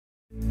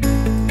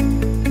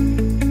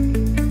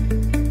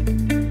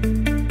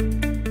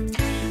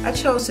I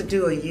chose to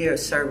do a year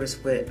of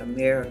service with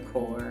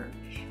AmeriCorps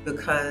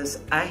because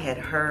I had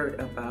heard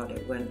about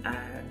it when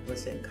I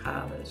was in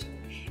college.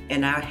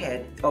 And I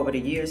had, over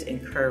the years,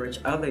 encouraged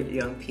other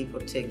young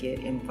people to get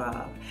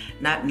involved,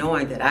 not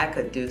knowing that I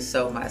could do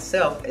so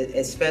myself,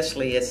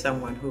 especially as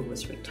someone who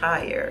was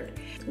retired.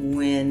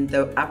 When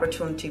the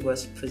opportunity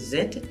was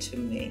presented to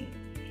me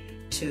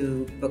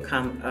to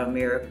become an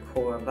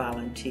AmeriCorps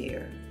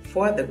volunteer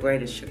for the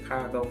Greater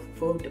Chicago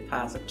Food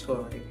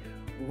Depository,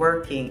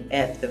 working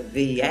at the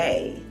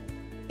VA,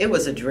 it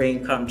was a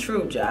dream come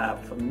true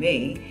job for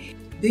me.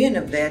 Being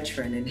a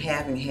veteran and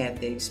having had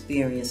the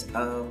experience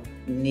of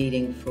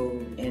needing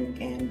food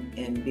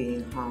and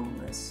being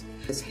homeless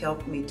has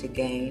helped me to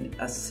gain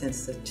a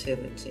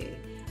sensitivity,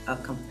 a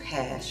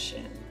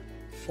compassion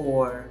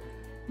for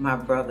my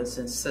brothers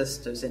and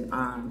sisters in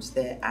arms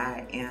that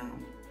I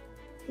am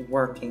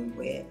working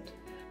with.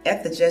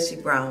 At the Jesse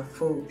Brown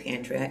Food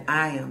Pantry,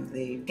 I am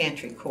the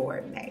pantry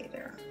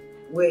coordinator.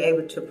 We're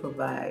able to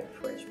provide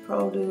fresh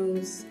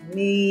produce,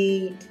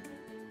 meat,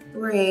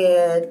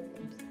 bread,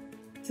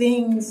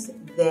 things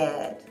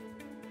that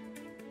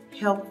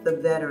help the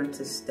veteran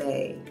to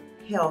stay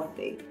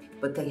healthy,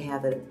 but they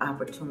have an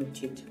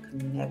opportunity to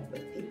connect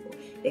with people.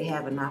 They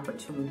have an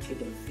opportunity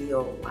to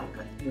feel like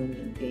a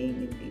human being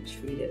and be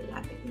treated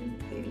like a human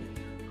being.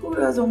 Who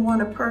doesn't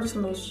want a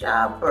personal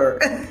shopper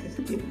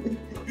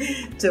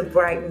to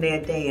brighten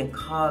their day and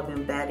call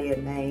them by their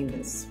name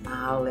and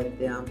smile at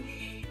them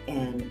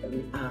and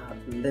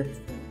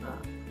lift them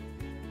up?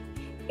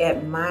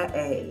 At my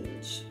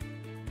age,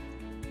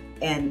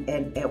 and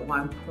at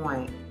one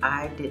point,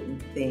 I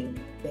didn't think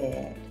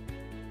that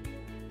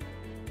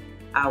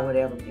I would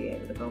ever be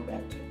able to go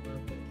back to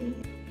work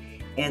again.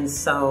 And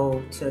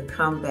so to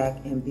come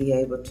back and be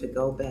able to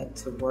go back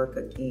to work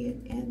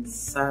again and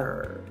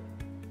serve,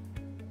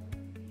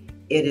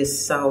 it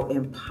is so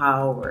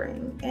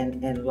empowering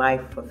and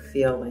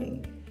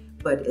life-fulfilling,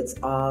 but it's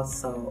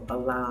also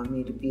allowing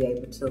me to be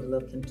able to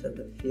look into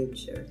the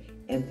future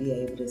and be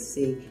able to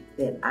see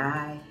that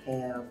I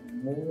have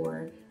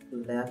more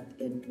left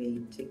in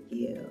me to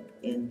give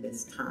in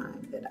this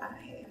time that I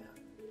have.